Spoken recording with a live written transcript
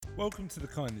Welcome to the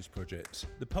Kindness Project,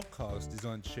 the podcast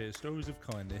designed to share stories of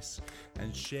kindness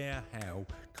and share how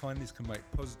kindness can make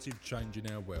positive change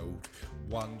in our world,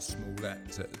 one small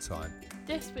act at a time.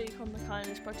 This week on the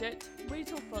Kindness Project, we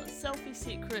talk about Selfie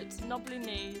Secrets, knobbly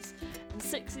knees, and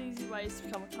 6 easy ways to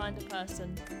become a kinder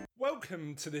person.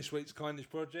 Welcome to this week's Kindness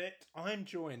Project. I'm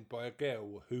joined by a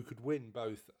girl who could win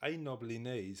both a knobbly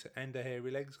knees and a hairy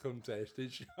legs contest.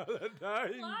 It's Charlotte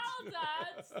Danes. Wow,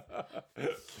 Dad!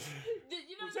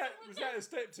 Was that a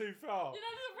step too far? You know,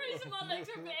 there's a reason my legs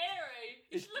are a bit hairy.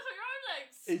 You should look at your own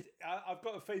legs. I've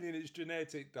got a feeling it's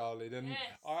genetic, darling, and Yes.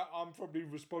 I'm probably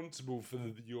responsible for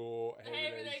your The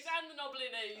hairy legs and the knobbly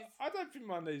knees. I don't think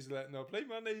my knees are that knobbly.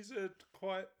 My knees are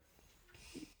quite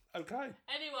okay.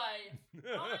 Anyway,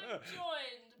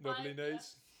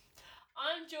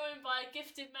 I'm joined by a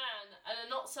gifted man and a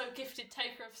not so gifted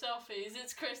taker of selfies.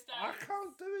 It's Chris I Danes.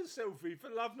 can't do a selfie for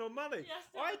love nor money. He has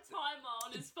to have a timer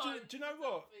on his phone. Do you know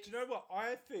what? Do you know what?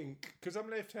 I think, because I'm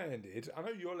left-handed, I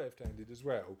know you're left-handed as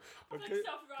well. I'll take a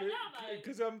selfie right now, mate.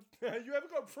 Because you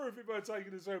haven't got to prove it by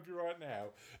taking a selfie right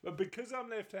now. But because I'm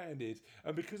left-handed,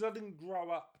 and because I didn't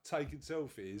grow up taking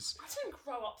selfies... I didn't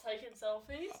grow up taking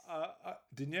selfies.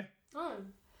 Didn't you? No.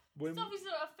 When Selfies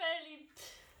are a fairly...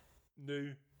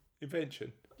 new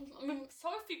invention. I mean,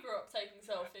 Sophie grew up taking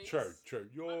selfies. True.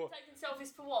 I've been taking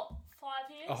selfies for what,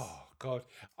 5 years? Oh, God.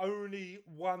 Only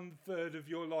 1/3 of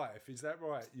your life, is that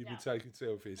right? You've been taking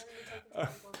selfies.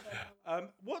 I've only been taking selfies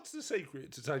 1/3. What's the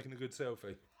secret to taking a good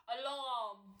selfie? A long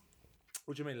arm.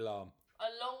 What do you mean, alarm?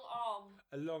 A long arm.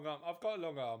 A long arm. I've got a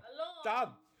long arm. A long Done.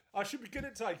 arm. I should be good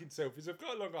at taking selfies. I've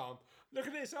got a long arm. Look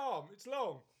at this arm. It's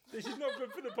long. This is not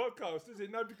good for the podcast, is it?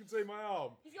 Nobody can see my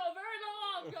arm. He's got a very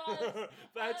long arm,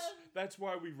 guys. That's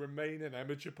why we remain an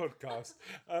amateur podcast.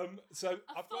 So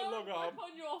I've got a long arm. A firm grip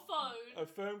on your phone. A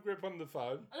firm grip on the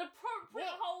phone. An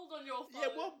appropriate hold on your phone. Yeah,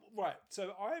 well, right.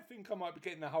 So I think I might be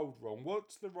getting the hold wrong.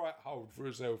 What's the right hold for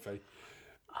a selfie?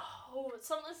 Oh, it's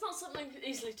not something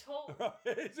easily taught.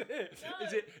 Is it? No.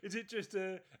 Is it just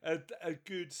a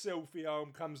good selfie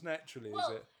arm comes naturally?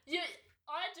 Well, Is it?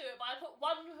 I do it, but I put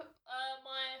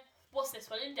what's this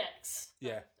one? Index.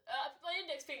 Yeah. I put my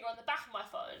index finger on the back of my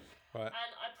phone. Right. And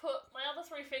I put my other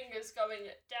 3 fingers going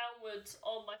downwards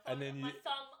on my phone. And then my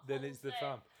thumb then holds it's the there.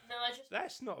 thumb. And then I just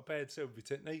That's not a bad selfie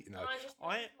technique, you know. and I just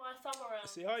move my thumb around.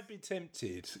 See, I'd be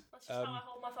tempted. That's just how I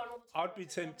hold my phone all the time. I'd be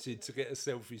tempted to get a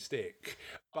selfie stick,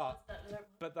 but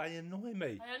they annoy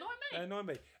me. They annoy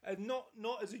me. And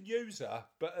not as a user,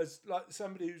 but as like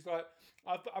somebody who's like,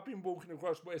 I've been walking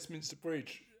across Westminster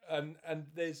Bridge, and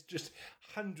there's just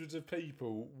hundreds of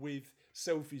people with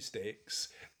selfie sticks,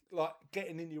 like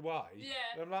getting in your way.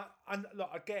 Yeah. And I'm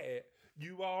like, I get it.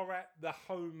 You are at the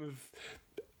home of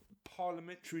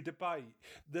parliamentary debate,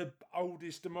 the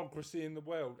oldest democracy in the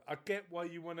world. I get why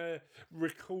you want to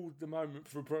record the moment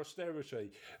for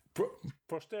posterity.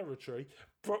 Prosperity.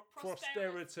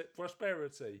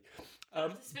 I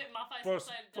have to spit in my face at the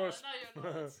same time. I know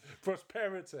you're not.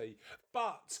 Prosperity.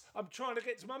 But I'm trying to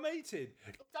get to my meeting.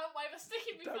 Don't wave a stick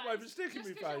in me face. Don't wave a stick in me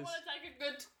Just because you face. want to take a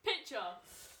good picture.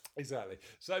 Exactly.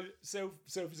 So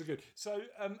selfies are good. So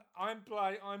I'm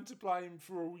to blame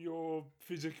for all your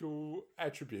physical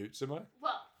attributes, am I?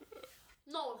 Well,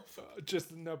 not all of them. Just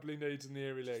the knobbly knees and the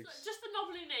hairy legs. Just the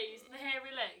knobbly knees and the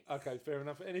hairy legs. Okay, fair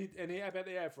enough. Any how about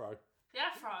the afro? The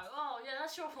afro. Oh, yeah,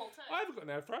 that's your fault too. I haven't got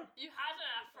an afro. You had an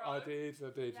afro. I did. You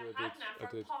had an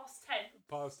afro past 10.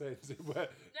 Past tense. Now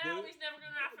he's never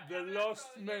going to afro. The lost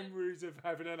memories of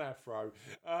having an afro.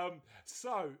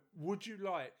 So, would you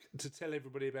like to tell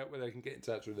everybody about where they can get in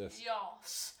touch with us?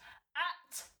 Yes.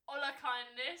 At Ola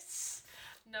Kindness.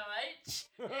 No H.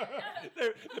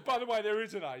 By the way, there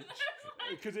is an H.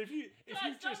 Because if you Guys,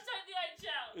 don't just take the H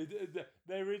out.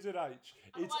 there is an H.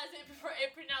 Otherwise it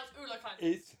pronounced Ula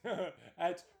Kindness. It's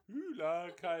at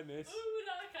Ula Kindness.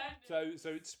 Ula Kindness. So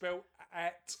it's spelled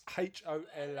at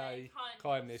HOLA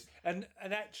kindness, and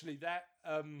actually that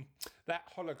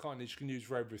holla kindness you can use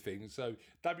for everything. So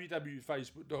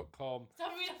www.facebook.com,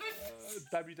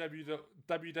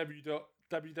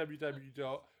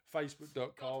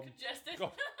 www.facebook.com /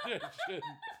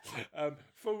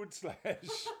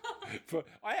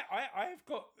 I have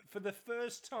got, for the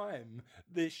first time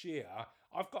this year,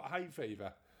 I've got hay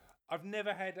fever. I've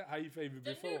never had hay fever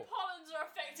before. The new pollens are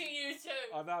affecting you too.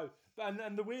 I know.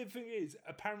 And the weird thing is,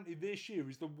 apparently this year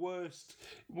is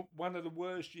one of the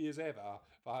worst years ever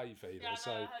for hay fever. Yeah, I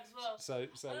know, I had as well. So and I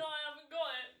haven't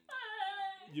got it.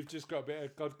 Hey. You've just got a bit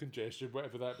of god congestion,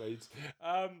 whatever that means.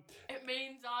 It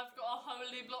means I've got a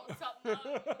wholly blocked up nose.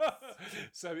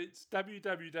 So it's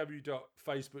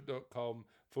www.facebook.com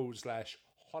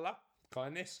 / holla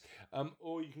kindness.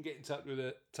 Or you can get in touch with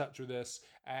us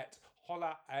at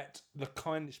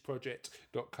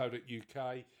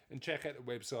holler@thekindnessproject.co.uk and check out the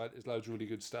website. There's loads of really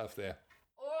good stuff there.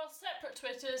 Or our separate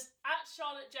Twitters at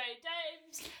Charlotte J.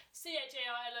 Dames,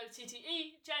 CHARLOTTE,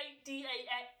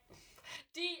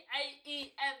 DAEM,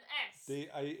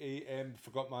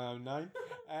 forgot my own name.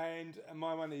 And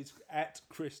my one is at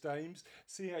Chris Dames,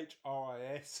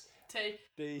 CHRIS. T.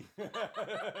 D. T.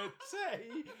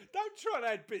 Don't try and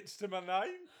add bits to my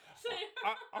name.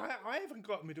 I haven't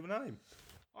got a middle name.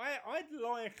 I'd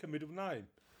like a middle name.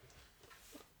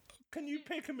 Can you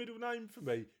pick a middle name for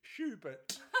me?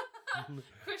 Schubert.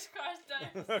 Chris Christ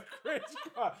Dames.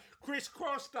 Chris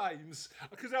Cross Dames.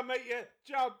 Because I make you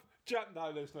jump. No,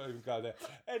 let's not even go there.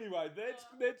 Anyway,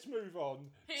 let's move on.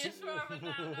 He is forever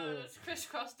now known as Chris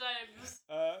Cross Dames.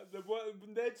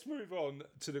 Let's move on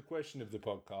to the question of the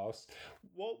podcast.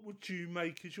 What would you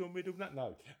make as your middle name?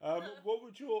 No.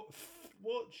 What's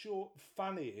your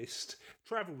funniest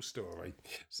travel story?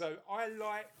 So I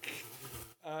like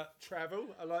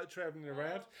travel. I like travelling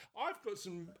around. I've got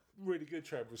some really good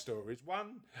travel stories.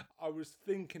 One I was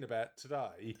thinking about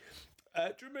today.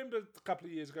 Do you remember a couple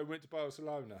of years ago we went to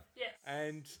Barcelona? Yes.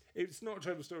 And it's not a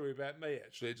travel story about me,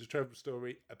 actually. It's a travel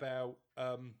story about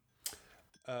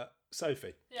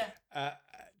Sophie. Yeah.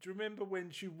 Do you remember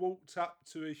when she walked up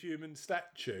to a human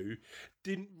statue,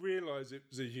 didn't realise it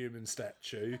was a human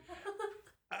statue,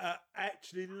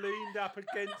 actually leaned up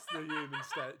against the human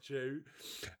statue,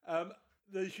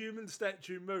 the human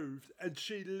statue moved and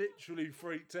she literally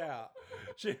freaked out.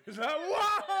 She was like,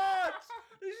 what?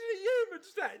 This is a human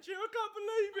statue. I can't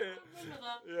believe it. I remember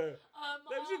that. Yeah.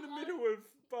 That was in the middle of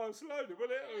Barcelona,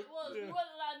 wasn't it? It was. Yeah. We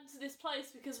weren't allowed into this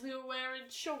place because we were wearing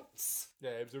shorts.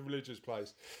 Yeah, it was a religious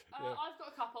place. Yeah. I've got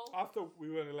a couple. I thought we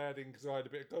weren't allowed in because I had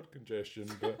a bit of god congestion,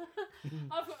 but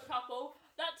I've got a couple.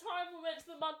 That time we went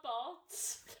to the mud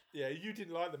baths. yeah, you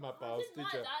didn't like the mud baths, I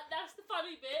didn't did like you? that. That's the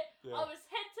funny bit. Yeah. I was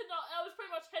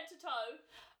pretty much head to toe.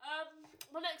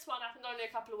 The next one happened only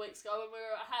a couple of weeks ago when we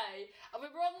were at Hay, and we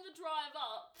were on the drive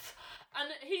up, and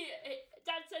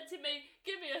Dad said to me,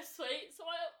 "Give me a sweet." So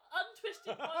I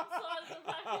untwisted one side of the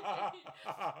packaging,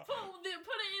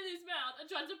 put it in his mouth, and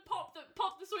tried to pop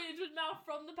the sweet into his mouth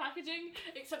from the packaging.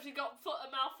 Except he got a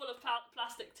mouthful of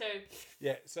plastic too.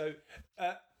 Yeah. So.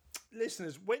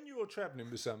 Listeners, when you're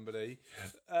travelling with somebody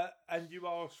and you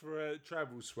ask for a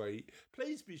travel suite,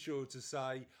 please be sure to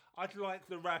say, I'd like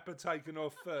the wrapper taken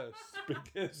off first,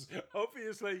 because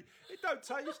obviously it don't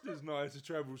taste as nice a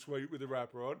travel suite with a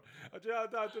wrapper on. I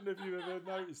don't know if you've ever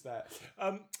noticed that.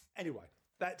 Anyway,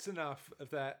 that's enough of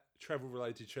that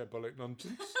travel-related shambolic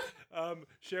nonsense.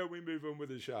 Shall we move on with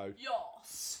the show?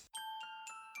 Yes.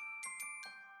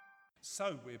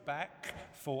 So we're back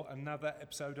for another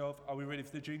episode of Are We Ready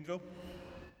for the Jingle?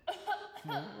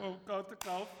 Oh God, the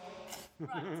cough.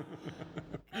 Right.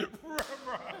 Right.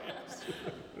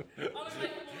 I was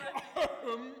making more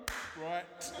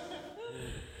Right.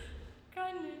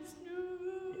 kindness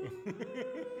news.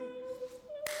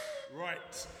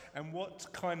 Right. And what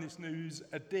kindness news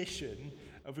edition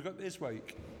have we got this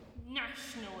week?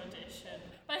 National edition.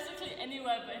 Basically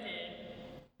anywhere but here.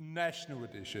 National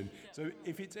edition. So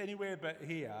if it's anywhere but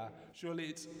here, surely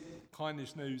it's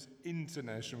kindness news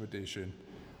international edition.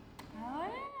 Oh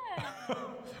yeah.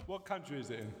 What country is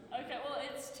it in? Okay, well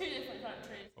it's two different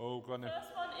countries. Oh, go on then.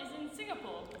 First one is in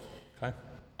Singapore. Okay.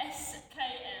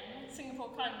 SKM, Singapore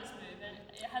Kindness Movement,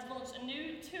 it has launched a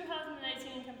new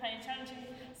 2018 campaign challenging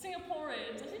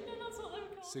Singaporeans. I didn't know that's what they were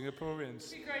called.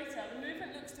 Singaporeans. To be greater. The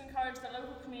movement looks to encourage the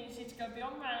local community to go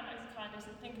beyond random acts of kindness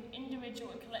and think of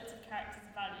individual and collective characters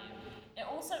of value. It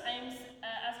also aims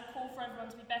as a call for everyone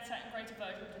to be better and greater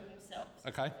versions of themselves.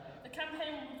 Okay. The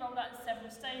campaign will be rolled out in several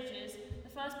stages,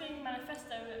 the first being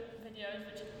manifesto videos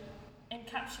which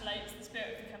encapsulates the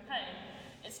spirit of the campaign.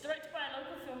 It's directed by a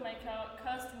local filmmaker,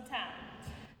 Kirsten Tan,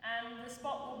 and the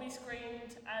spot will be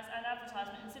screened as an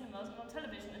advertisement in cinemas and on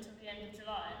television until the end of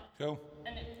July. Cool.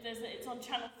 And it's on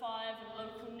Channel 5 and a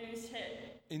local news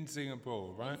hit. In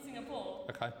Singapore, right? In Singapore,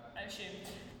 Okay. I assume.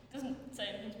 Doesn't say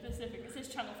anything specific. It says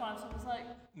Channel 5, so I was like...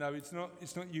 No, it's not.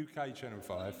 It's not UK Channel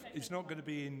 5. It's not going to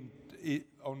be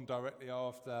on directly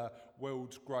after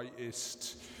World's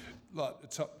Greatest, like the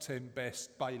top 10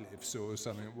 best bailiffs or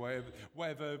something.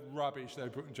 Whatever rubbish they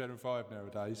put on Channel 5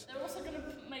 nowadays. They're also going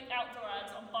to make outdoor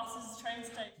ads on buses, train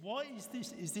stations. Why is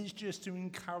this? Is this just to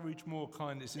encourage more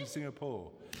kindness in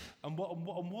Singapore? And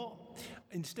what?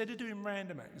 Instead of doing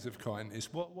random acts of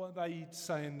kindness, what are they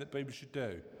saying that people should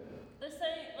do? They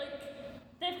say, like,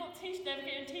 they're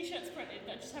getting t-shirts printed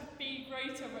that just have "Be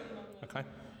Greater" written on them. Okay.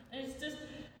 And it's just,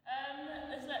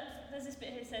 there's this bit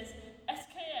here that says,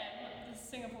 SKM, the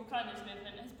Singapore kindness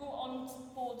movement, has brought on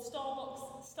board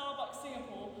Starbucks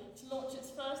Singapore to launch its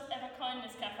first ever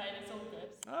kindness cafe this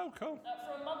August. Oh, cool.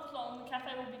 For a month long, the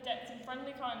cafe will be decked in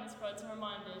friendly kindness quotes and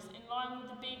reminders, in line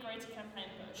with the Be Greater campaign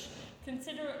push.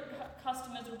 Considerate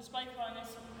customers will display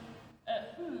kindness.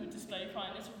 Who display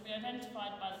kindness will be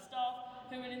identified by the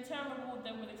staff, who will in turn reward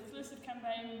them with exclusive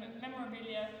campaign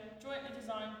memorabilia jointly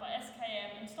designed by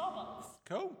SKM and Starbucks.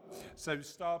 Cool. So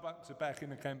Starbucks are back in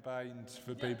the campaigns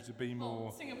for people to be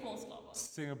more... Singapore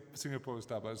Starbucks. Singapore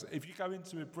Starbucks. If you go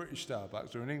into a British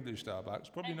Starbucks or an English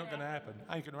Starbucks, probably not going to happen.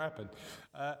 Ain't going to happen.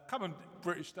 Come on,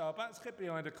 British Starbucks, get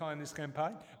behind a kindness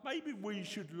campaign. Maybe we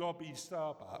should lobby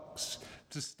Starbucks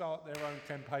to start their own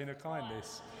campaign of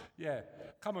kindness. Yeah.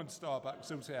 Come on, Starbucks,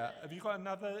 sort it out. Have you got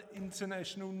another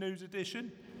international news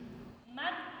edition?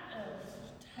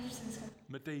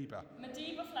 Madiba.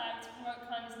 Madiba flag to promote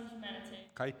kindness and humanity.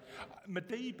 Okay.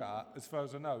 Madiba, as far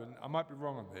as I know, and I might be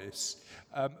wrong on this,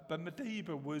 but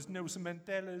Madiba was Nelson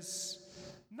Mandela's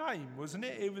name, wasn't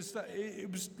it? It was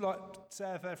like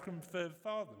South African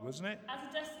father, wasn't it? As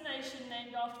a destination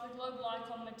named after the global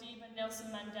icon Madiba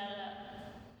Nelson Mandela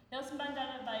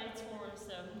Bay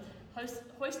Tourism I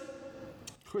thought it said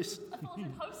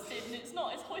hosted, and it's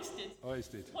not, it's hoisted.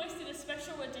 Hoisted. Hoisted a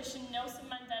special edition Nelson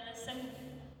Mandela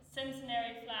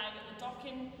centenary flag at the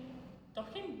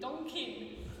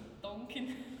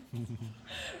Donkin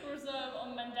Reserve on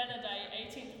Mandela Day,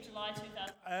 18th of July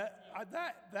 2018.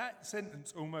 That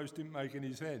sentence almost didn't make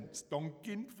any sense.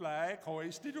 Donkin flag,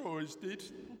 hoisted. Oh,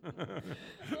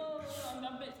 I'm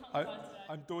a bit tongue-tied today.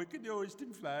 I'm doing the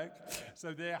hoisting flag.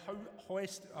 So they're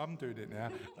I'm doing it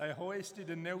now. They hoisted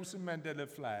a Nelson Mandela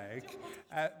flag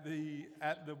at the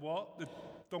what? The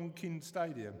Donkin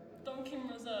Stadium. Donkin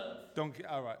Reserve. Donkin.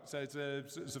 All right. So it's a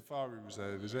safari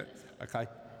reserve, is it? Okay.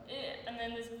 And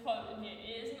then there's a quote in here.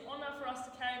 It is an honour for us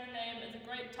to carry the name of the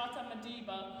great Tata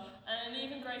Madiba, and an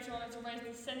even greater honour to raise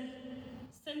the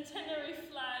centenary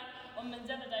flag on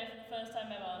Mandela Day for the first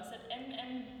time ever, said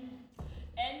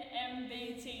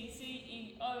NMBT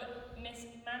CEO Miss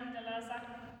Mandela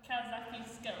Kazaki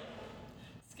Skill.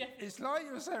 It's like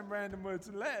you're saying random words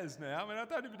and letters now. I mean, I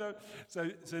don't even know. So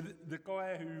the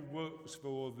guy who works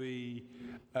for the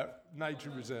nature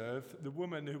reserve, the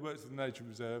woman who works for the nature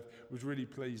reserve, was really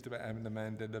pleased about having the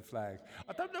Mandela flag.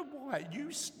 I don't know why.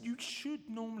 You should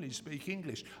normally speak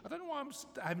English. I don't know why I'm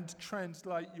having to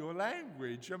translate your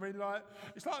language. I mean, like,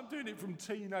 it's like I'm doing it from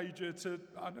teenager to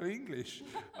English.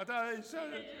 I don't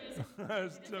know.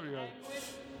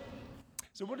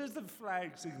 So what does the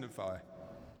flag signify?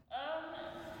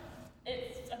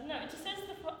 It just says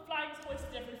the flag is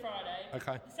hoisted every Friday.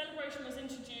 Okay. The celebration was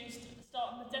introduced at the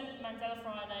start of Mandela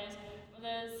Fridays.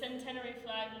 The centenary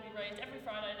flag will be raised every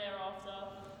Friday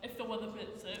thereafter, if the weather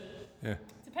permits it. Yeah.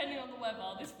 Depending on the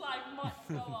weather, this flag might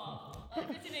go up. If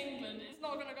it's in England, it's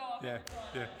not going to go up every Friday.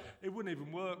 Yeah. It wouldn't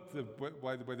even work the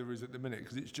way the weather is at the minute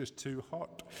because it's just too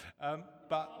hot.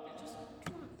 But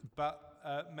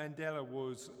Mandela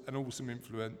was an awesome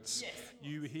influence. Yes.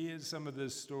 You hear some of the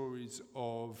stories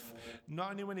of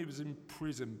not only when he was in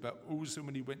prison, but also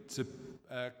when he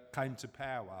came to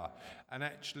power. And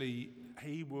actually,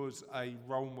 he was a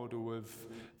role model of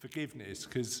forgiveness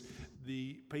because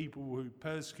the people who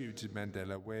persecuted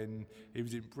Mandela when he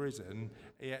was in prison,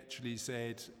 he actually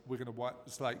said, we're going to wipe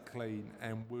the slate clean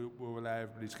and we'll allow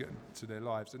everybody to get to their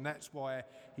lives. And that's why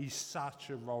he's such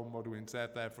a role model in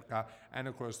South Africa and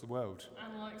across the world.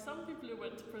 And like some people who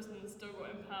went to prison and still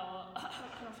got in power,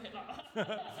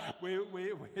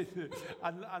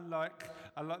 Unlike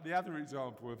the other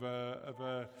example of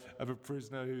a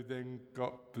prisoner who then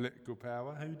got political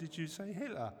power. Who did you say?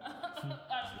 Hitler.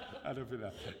 Adolf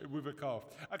Hitler, with a cough.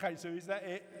 Okay, so is that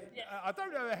it? Yeah. I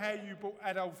don't know how you brought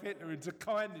Adolf Hitler into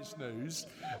kindness news,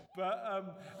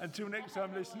 but until next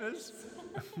time, listeners,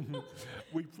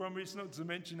 we promise not to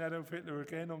mention Adolf Hitler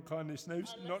again on kindness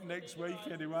news. Not next week,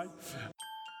 anyway.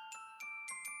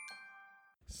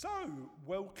 So,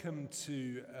 welcome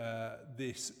to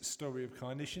this story of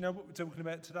kindness. You know what we're talking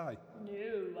about today?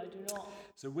 No, I do not.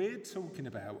 So we're talking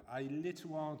about a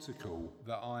little article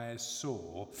that I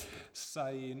saw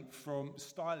saying from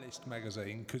Stylist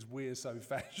magazine, because we're so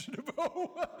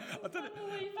fashionable. I don't know.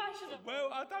 Fashionable? Well,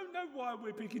 I don't know why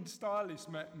we're picking Stylist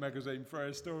magazine for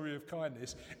our story of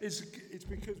kindness. It's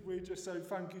because we're just so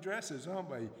funky dressers,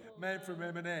 aren't we? Man from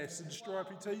M&S and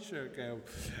stripy t-shirt girl.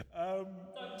 Don't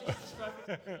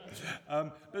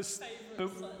just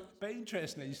But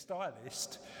interestingly,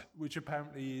 Stylist, which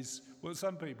apparently is what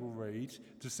some people read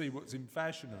to see what's in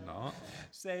fashion or not,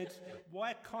 said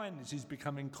why kindness is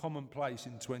becoming commonplace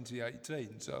in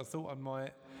 2018. So I thought I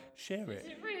might share it.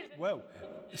 Is it really? Well,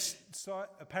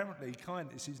 apparently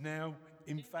kindness is now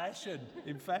in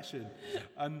fashion.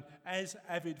 And as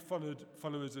avid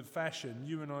followers of fashion,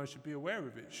 you and I should be aware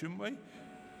of it, shouldn't we?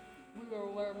 We were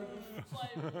aware of it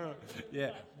before.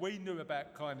 Yeah, we knew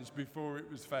about kindness before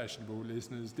it was fashionable,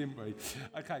 listeners, didn't we?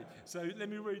 Okay, so let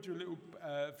me read you a little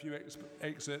few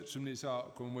excerpts from this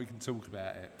article and we can talk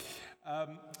about it.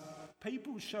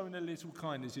 People showing a little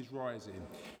kindness is rising.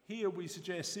 Here we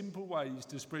suggest simple ways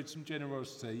to spread some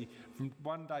generosity from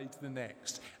one day to the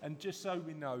next. And just so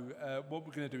we know, what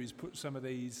we're going to do is put some of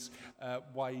these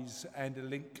ways and a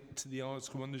link to the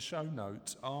article on the show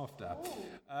notes after.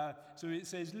 So it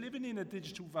says, living in a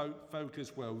digital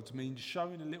focused world means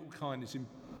showing a little kindness in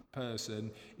person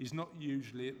is not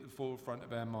usually at the forefront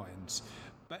of our minds.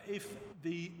 But if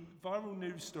the viral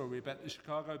news story about the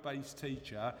Chicago-based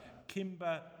teacher,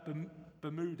 Kimber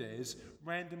Bermudez,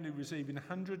 randomly receiving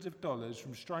hundreds of dollars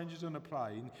from strangers on a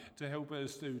plane to help her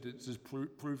students has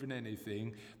proven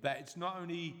anything, that it's not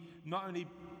only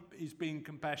is being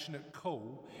compassionate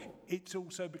cool, it's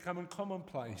also becoming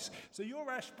commonplace. So your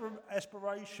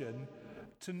aspiration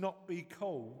to not be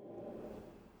cool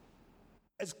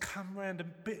has come round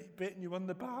and bitten you on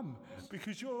the bum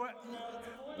because you're...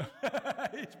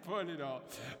 It's probably not.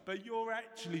 But you're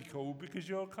actually cool because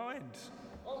you're kind.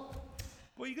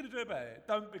 What are you going to do about it?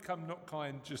 Don't become not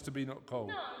kind just to be not cool.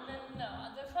 No.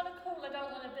 The kind of cool I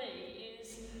don't want to be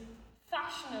is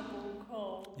fashionable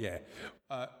cool. Yeah.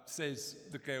 Says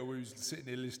the girl who's sitting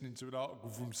here listening to an article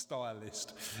from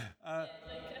Stylist. I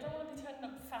don't want to be turning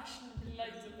up fashionably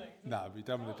late to things. No, we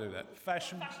don't want to do that.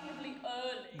 Fashionably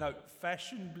early. No,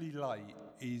 fashionably late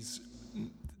is...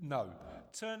 No.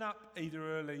 Turn up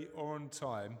either early or on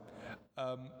time,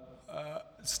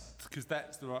 because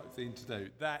that's the right thing to do.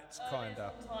 That's kind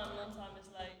of... On time is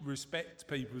late. Respect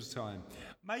people's time.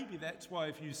 Maybe that's why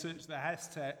if you search the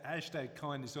hashtag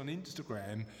kindness on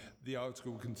Instagram, the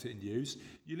article continues,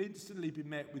 you'll instantly be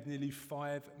met with nearly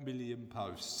 5 million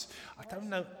posts. I don't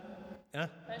know... Huh?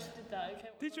 I actually did that. Okay,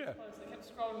 did you? I kept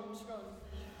scrolling.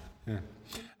 Yeah.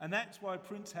 And that's why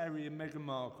Prince Harry and Meghan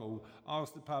Markle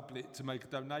asked the public to make a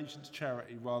donation to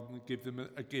charity rather than give them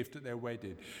a gift at their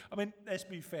wedding. I mean, let's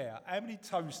be fair. How many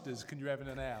toasters can you have in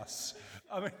an house?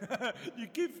 I mean, you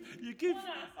give.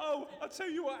 Oh, I'll tell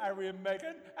you what, Harry and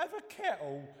Meghan, have a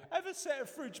kettle, have a set of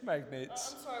fridge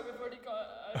magnets. I'm sorry, we've already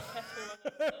got a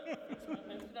kettle.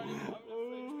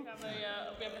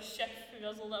 We have a chef who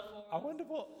does all that for us. I wonder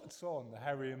what's on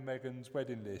Harry and Meghan's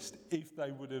wedding list if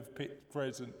they would have picked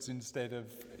presents instead of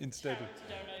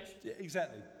donation. Yeah,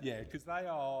 exactly. Yeah, because they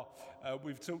are.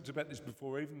 We've talked about this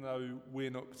before. Even though we're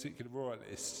not particular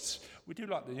royalists, we do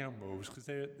like the young royals because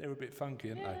they're a bit funky,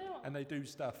 aren't they? And they do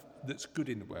stuff that's good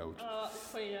in the world. The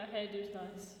Queen, her hairdo's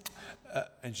nice.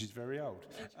 And she's very old.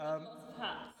 And she wears lots of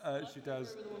hats. She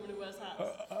does. The woman who wears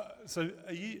hats. So,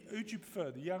 who do you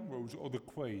prefer, the young royals or the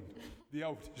Queen, the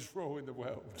oldest royal in the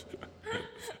world?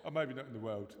 Or maybe not in the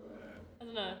world. I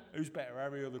don't know. Who's better,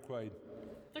 Harry or the Queen?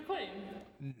 The Queen?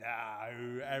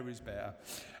 No, Harry's better.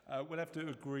 We'll have to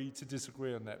agree to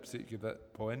disagree on that particular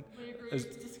point. We agree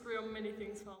to disagree on many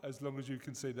things, Tom. As long as you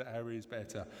can see that Harry is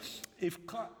better. If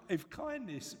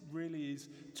kindness really is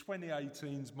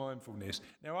 2018's mindfulness,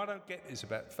 now I don't get this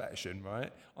about fashion,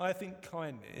 right? I think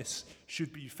kindness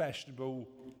should be fashionable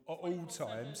at all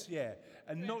times, yeah,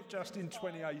 and not just in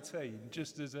 2018,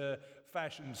 just as a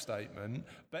fashion statement,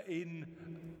 but in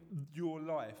your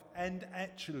life. And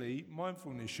actually,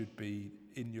 mindfulness should be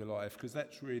in your life because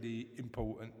that's really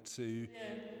important to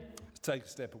take a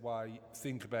step away,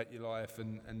 think about your life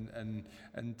and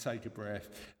take a breath.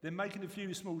 Then making a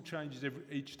few small changes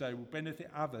each day will benefit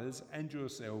others and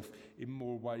yourself in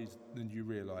more ways than you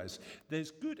realise.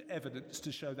 There's good evidence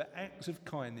to show that acts of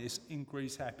kindness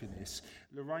increase happiness.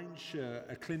 Lorraine Scher,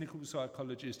 a clinical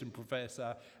psychologist and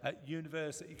professor at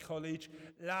University College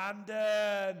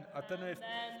London. I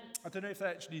don't know if they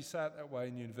actually say it that way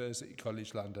in University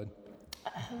College London.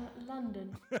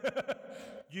 London.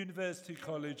 University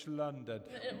College London.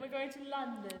 We're going to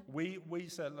London. We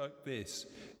say it like this.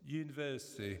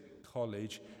 University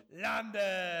College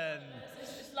London.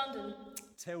 It's London.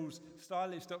 Tells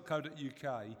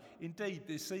stylist.co.uk, indeed,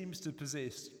 this seems to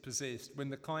persist when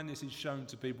the kindness is shown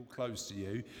to people close to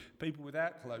you, people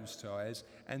without close ties,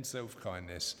 and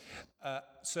self-kindness.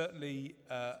 Certainly,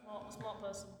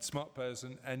 smart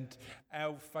person, and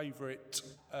our favourite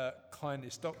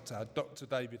kindness doctor, Dr.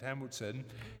 David Hamilton,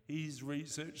 his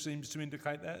research seems to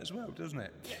indicate that as well, doesn't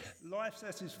it? Yes. Life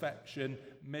satisfaction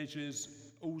measures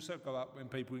also go up when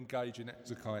people engage in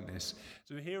acts of kindness.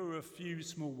 So here are a few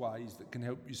small ways that can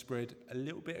help you spread a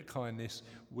little bit of kindness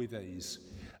with ease.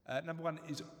 Number one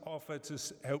is offer to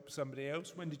help somebody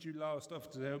else. When did you last offer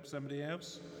to help somebody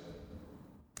else?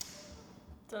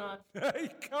 Don't know. You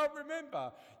can't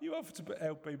remember. You offer to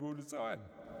help people all the time.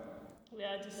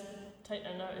 Yeah, I just take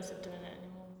no notice of doing it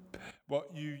anymore. What,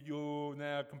 you're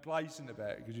now complacent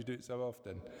about it because you do it so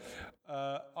often.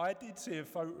 I did see a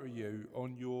photo of you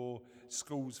on your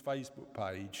school's Facebook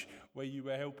page where you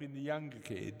were helping the younger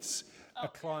kids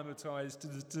acclimatise to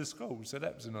the school, so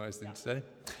that was a nice thing to do.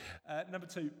 Number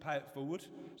 2, pay it forward.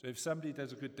 So if somebody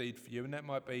does a good deed for you, and that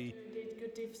might be...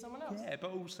 Good deed for someone else. Yeah,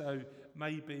 but also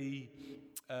maybe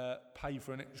pay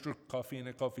for an extra coffee in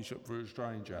a coffee shop for a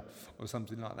stranger or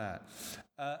something like that.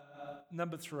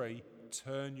 Number 3,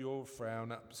 turn your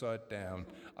frown upside down.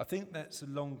 I think that's a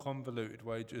long, convoluted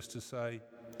way just to say,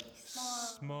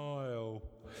 smile.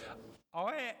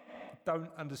 I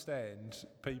don't understand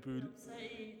people who...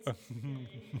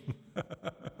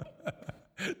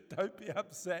 Don't be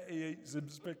upset he eats some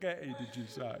spaghetti, did you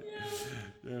say?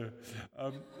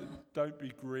 Yeah. Don't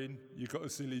be grin, you got a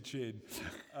silly chin.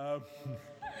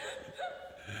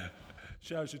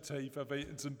 Shows your teeth, I've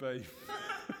eaten some beef.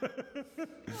 There's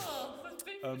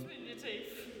beef between your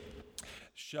teeth.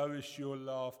 Show us your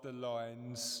laughter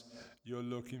lines. You're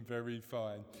looking very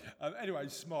fine. Anyway,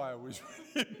 smile is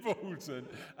really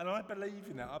important, and I believe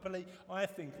in that. I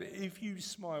think that if you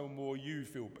smile more, you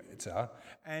feel better.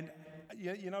 And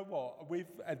you know what? We've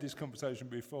had this conversation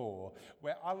before,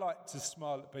 where I like to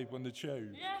smile at people on the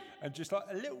tube, and just like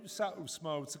a little subtle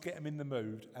smile to get them in the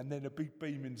mood, and then a big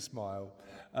beaming smile.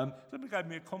 Somebody gave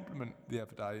me a compliment the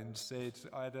other day and said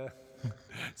I had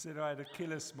a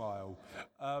killer smile.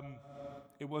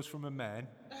 It was from a man.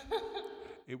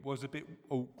 It was a bit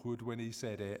awkward when he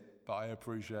said it, but I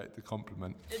appreciate the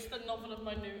compliment. It's the title of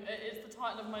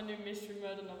my new mystery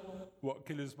murder novel. What,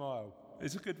 Killer Smile?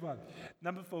 It's a good one.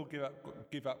 Number 4,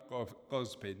 give up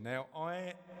gossiping. Now,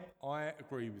 I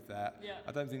agree with that. Yeah.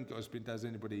 I don't think gossiping does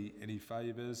anybody any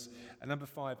favours. And number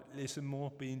 5, listen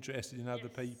more, be interested in other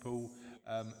people,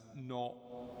 not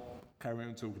carry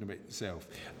on talking about yourself.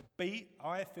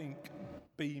 I think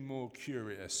be more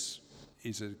curious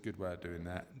is a good way of doing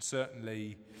that. And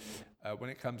certainly,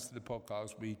 when it comes to the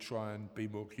podcast, we try and be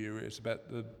more curious about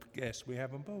the guests we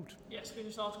have on board. Yes, we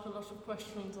just ask a lot of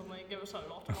questions and they give us a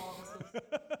lot of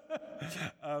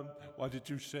answers. Why did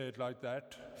you say it like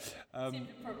that? Seemed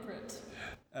appropriate.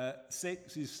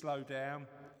 6 is slow down.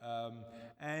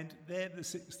 And they're the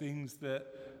 6 things that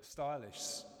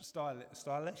Stylist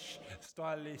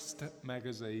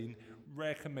magazine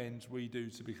recommends we do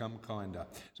to become kinder.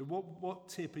 So what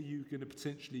tip are you going to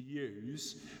potentially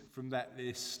use from that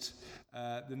list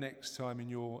the next time in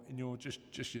your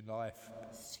just your life?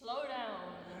 Slow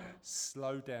down.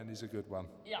 Slow down is a good one.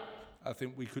 Yeah. I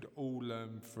think we could all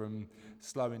learn from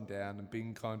slowing down and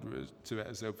being kinder to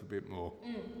ourselves a bit more.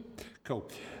 Cool.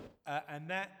 And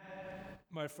that,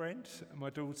 my friend, my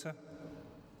daughter,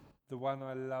 the one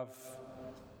I love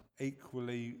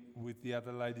equally with the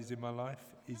other ladies in my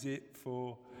life, is it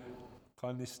for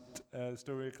kindness,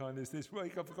 story of kindness this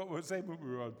week. I forgot what segment we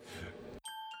were on.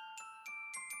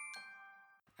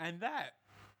 And that,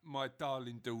 my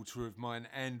darling daughter of mine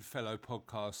and fellow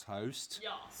podcast host,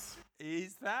 Yes.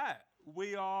 is that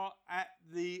we are at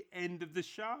the end of the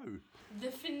show. The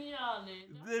finale.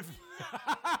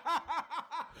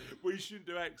 We shouldn't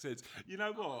do accents. You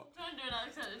know what? I'm trying to do an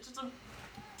accent. It's just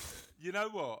You know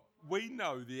what? We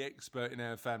know the expert in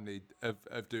our family of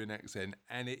doing accent,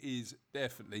 and it is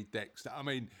definitely Dexter. I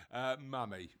mean,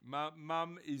 Mummy.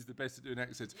 Mum is the best at doing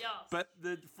accents. Yes. But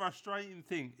the frustrating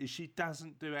thing is she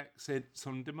doesn't do accents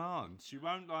on demand.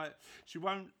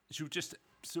 She'll just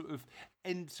sort of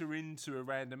enter into a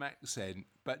random accent,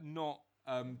 but not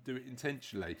do it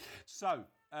intentionally. So,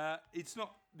 it's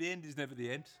not, the end is never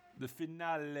the end. The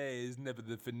finale is never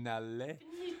the finale.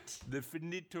 The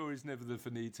finito is never the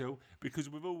finito, because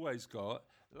we've always got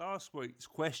last week's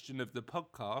question of the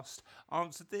podcast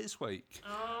answered this week.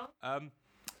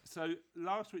 So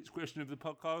last week's question of the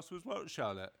podcast was what,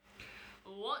 Charlotte?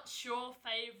 What's your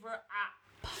favourite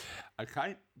app?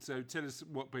 Okay, so tell us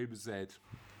what people said.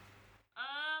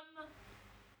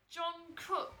 John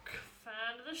Cook,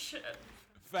 fan of the show.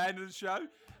 Fan of the show,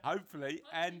 hopefully,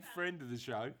 and friend of the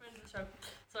show. Friend of the show.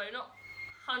 Sorry, not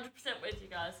 100% with you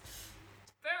guys.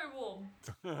 It's very warm.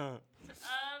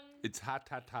 It's hot.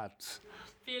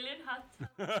 Feeling hot.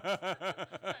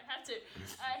 I had to.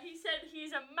 He said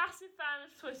he's a massive fan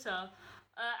of Twitter,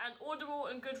 and Audible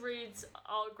and Goodreads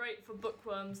are great for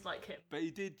bookworms like him. But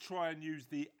he did try and use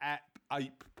the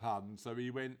ape pun, so he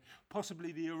went,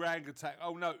 possibly the orangutan.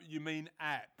 Oh no, you mean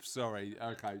app, sorry.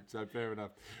 Okay, so fair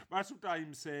enough. Russell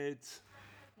Dame said...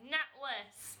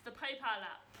 NatWest, the PayPal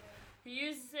app. He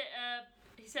uses it,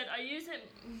 he said, I use it...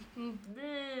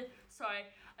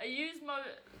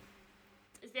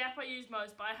 is the app I use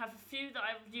most, but I have a few that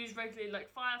I use regularly, like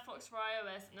Firefox for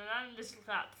iOS and an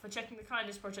analytical app for checking the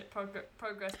Kindness Project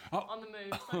progress on the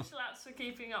move, social apps for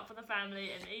keeping up with the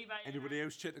family, and eBay. Anybody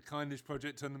else check the Kindness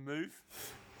Project on the move?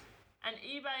 And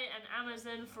eBay and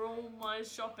Amazon for all my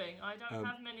shopping. I don't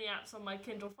have many apps on my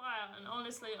Kindle Fire, and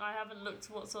honestly, I haven't looked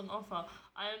what's on offer.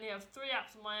 I only have 3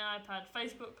 apps on my iPad: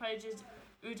 Facebook Pages,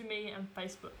 Udemy, and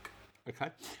Facebook.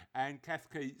 Okay. And Kath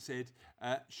Keat said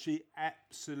she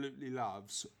absolutely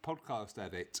loves Podcast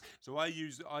Addict. So I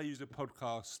use a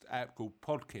podcast app called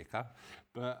Podkicker,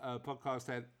 but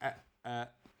Podcast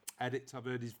Addict I've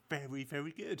heard is very,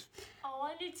 very good. Oh,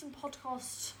 I need some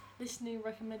podcast listening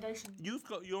recommendations.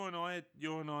 You're an I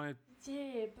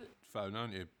Yeah, but phone,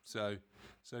 aren't you? So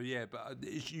yeah, but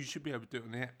you should be able to do it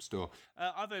on the App Store.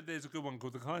 I've heard there's a good one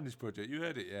called The Kindness Project. You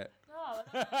heard it yet?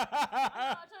 no,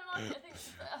 I don't like it. I think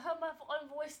I heard my own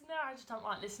voice in there. I just don't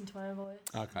like listening to my own voice.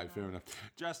 Okay, fair enough.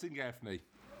 Justin Gaffney.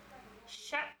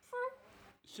 Shepro?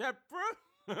 Shepro?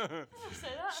 Say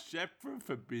that. Shepro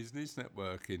for business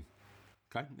networking.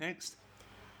 Okay, next.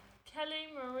 Kelly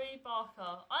Marie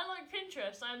Barker. I like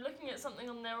Pinterest. I am looking at something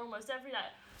on there almost every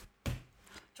day.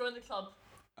 Join the club.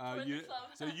 Join the club.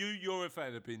 So you're a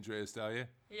fan of Pinterest, are you?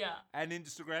 Yeah. And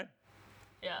Instagram?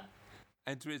 Yeah.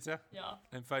 And Twitter? Yeah.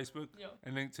 And Facebook? Yeah.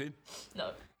 And LinkedIn?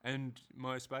 No. And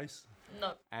MySpace?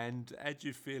 No. And how do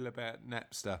you feel about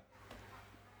Napster?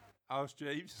 Ask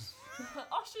Jeeves.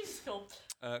 Ask Jeeves is cool.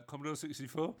 Commodore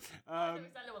 64. I don't know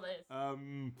exactly what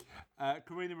that is.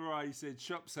 Karina Murray said,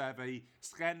 shop savvy,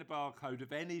 scan the barcode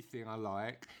of anything I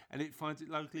like, and it finds it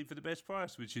locally for the best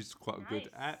price, which is quite a good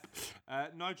app.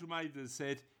 Nigel Mathers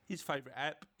said his favourite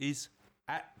app is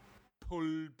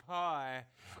Apple Pie.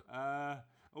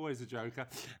 Always a joker.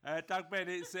 Doug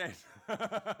Bennett said,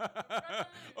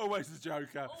 always the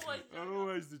joker.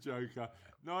 Always the joker.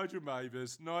 Nigel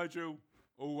Mathers. Nigel,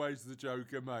 always the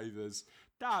joker Mathers.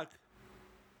 Doug,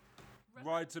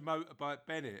 Rides a Motorbike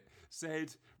Bennett,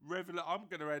 said, I'm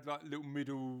going to add like little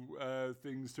middle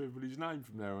things to everybody's name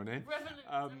from there on in.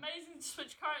 Revolut, amazing to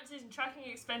switch currencies and tracking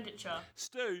expenditure.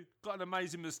 Stu, got an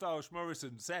amazing moustache,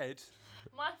 Morrison, said,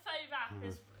 my favourite app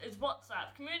is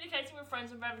WhatsApp. Communicating with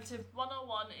friends and relatives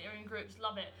one-on-one or in groups,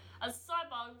 love it. As a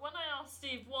sidebar, when I asked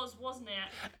Steve wasn't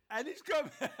it? And he's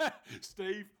got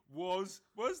Steve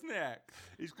Wozniak.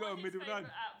 He's got a middle name. His favourite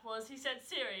app was, he said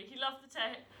Siri. He loved the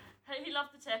tech. He loved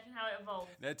the tech and how it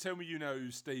evolved. Now tell me you know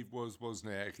who Steve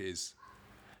Wozniak is.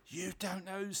 You don't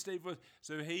know who Steve was.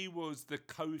 So he was the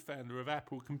co-founder of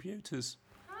Apple Computers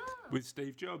with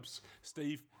Steve Jobs.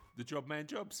 Steve, the job man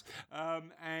Jobs.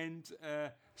 And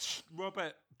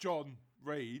Robert John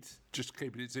Reed, just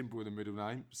keeping it simple with a middle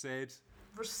name, said...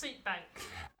 Receipt Bank.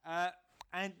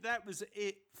 And that was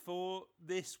it for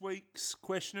this week's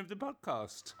question of the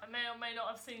podcast. I may or may not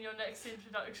have seen your next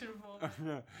introduction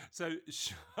before. So,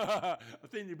 I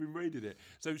think you've been reading it.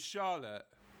 So, Charlotte,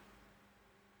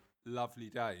 lovely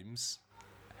dames,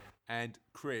 and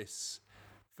Chris,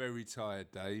 very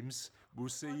tired dames. We'll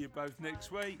see you both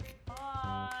next week.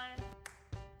 Bye.